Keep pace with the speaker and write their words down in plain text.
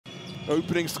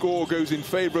Opening score goes in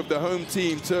favor of the home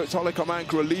team. Turk Telekomu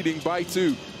Ankara leading by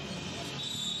 2.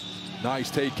 Nice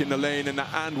take in the lane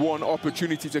and one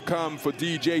opportunity to come for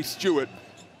DJ Stewart.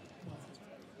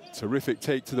 Terrific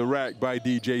take to the rack by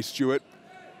DJ Stewart.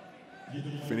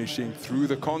 Finishing through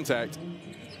the contact.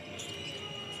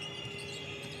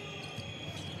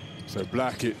 So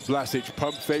Blasic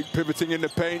pump fake, pivoting in the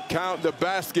paint, count the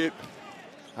basket.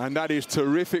 And that is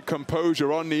terrific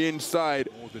composure on the inside.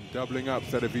 More than doubling up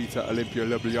Cedevita Olimpija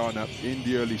Ljubljana in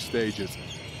the early stages.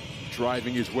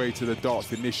 Driving his way to the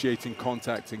dots, initiating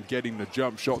contact and getting the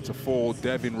jump shot to fall.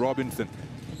 Devin Robinson,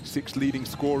 6th leading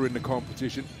scorer in the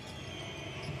competition.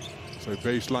 So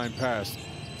baseline pass.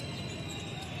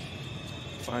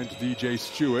 Finds DJ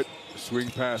Stewart. Swing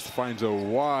pass finds a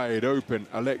wide open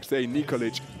Alexei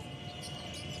Nikolic.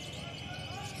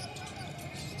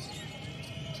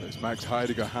 So it's Max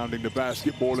Heidegger hounding the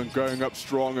basketball and going up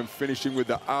strong and finishing with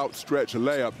the outstretched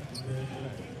layup.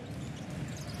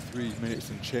 3 minutes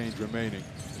and change remaining.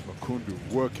 Makundu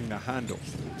working the handle.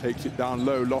 Takes it down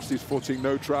low, lost his footing,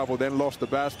 no travel, then lost the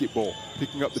basketball.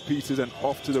 Picking up the pieces and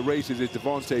off to the races is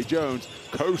Devontae Jones.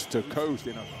 Coast to coast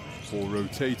in a ball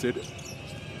rotated.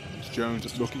 It's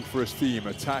Jones looking for a seam,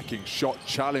 attacking, shot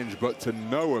challenge, but to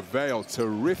no avail.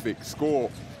 Terrific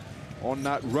score on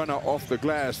that runner off the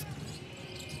glass.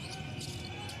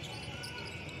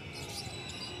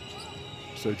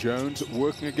 So Jones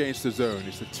working against the zone.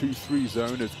 It's a 2-3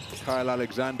 zone as Kyle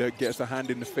Alexander gets a hand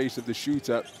in the face of the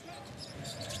shooter.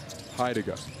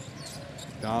 Heidegger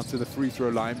down to the free throw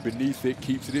line, beneath it,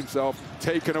 keeps it himself,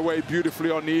 taken away beautifully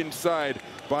on the inside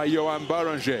by Johan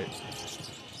Baranger.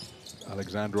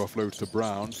 Alexander offloads to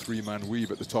Brown, 3-man weave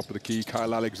at the top of the key.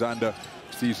 Kyle Alexander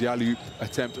sees the alley-oop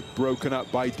attempt broken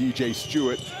up by DJ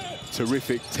Stewart.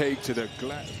 Terrific take to the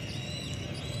glass.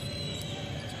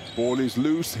 Ball is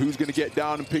loose, who's going to get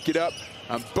down and pick it up?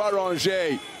 And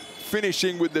Baranger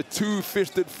finishing with the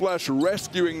 2-fisted flush,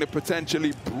 rescuing the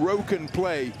potentially broken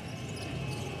play.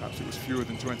 Perhaps it was fewer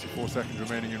than 24 seconds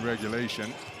remaining in regulation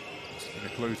in the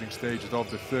closing stages of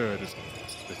the third. As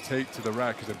the take to the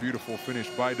rack is a beautiful finish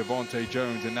by Devontae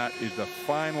Jones, and that is the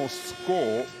final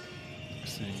score.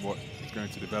 Seeing what is going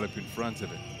to develop in front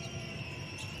of it.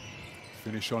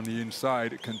 Finish on the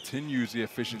inside, it continues the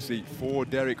efficiency for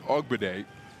Derek Ogbede.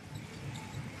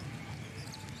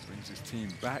 His team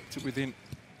back to within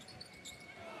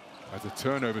as a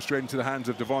turnover straight into the hands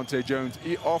of Devontae Jones,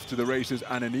 off to the races,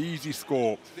 and an easy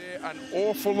score. An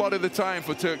awful lot of the time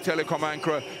for Turk Telekomu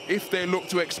Ankara if they look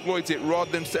to exploit it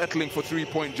rather than settling for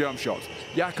 3-point jump shots.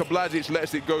 Jaka Blazic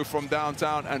lets it go from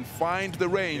downtown and find the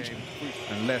range,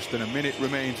 and less than a minute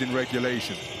remains in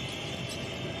regulation.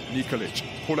 Nikolic,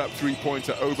 pull-up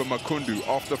 3-pointer over Makundu,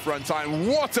 off the front time.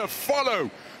 What a follow!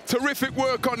 Terrific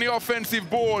work on the offensive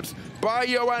boards by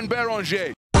Johan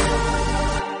Baranger.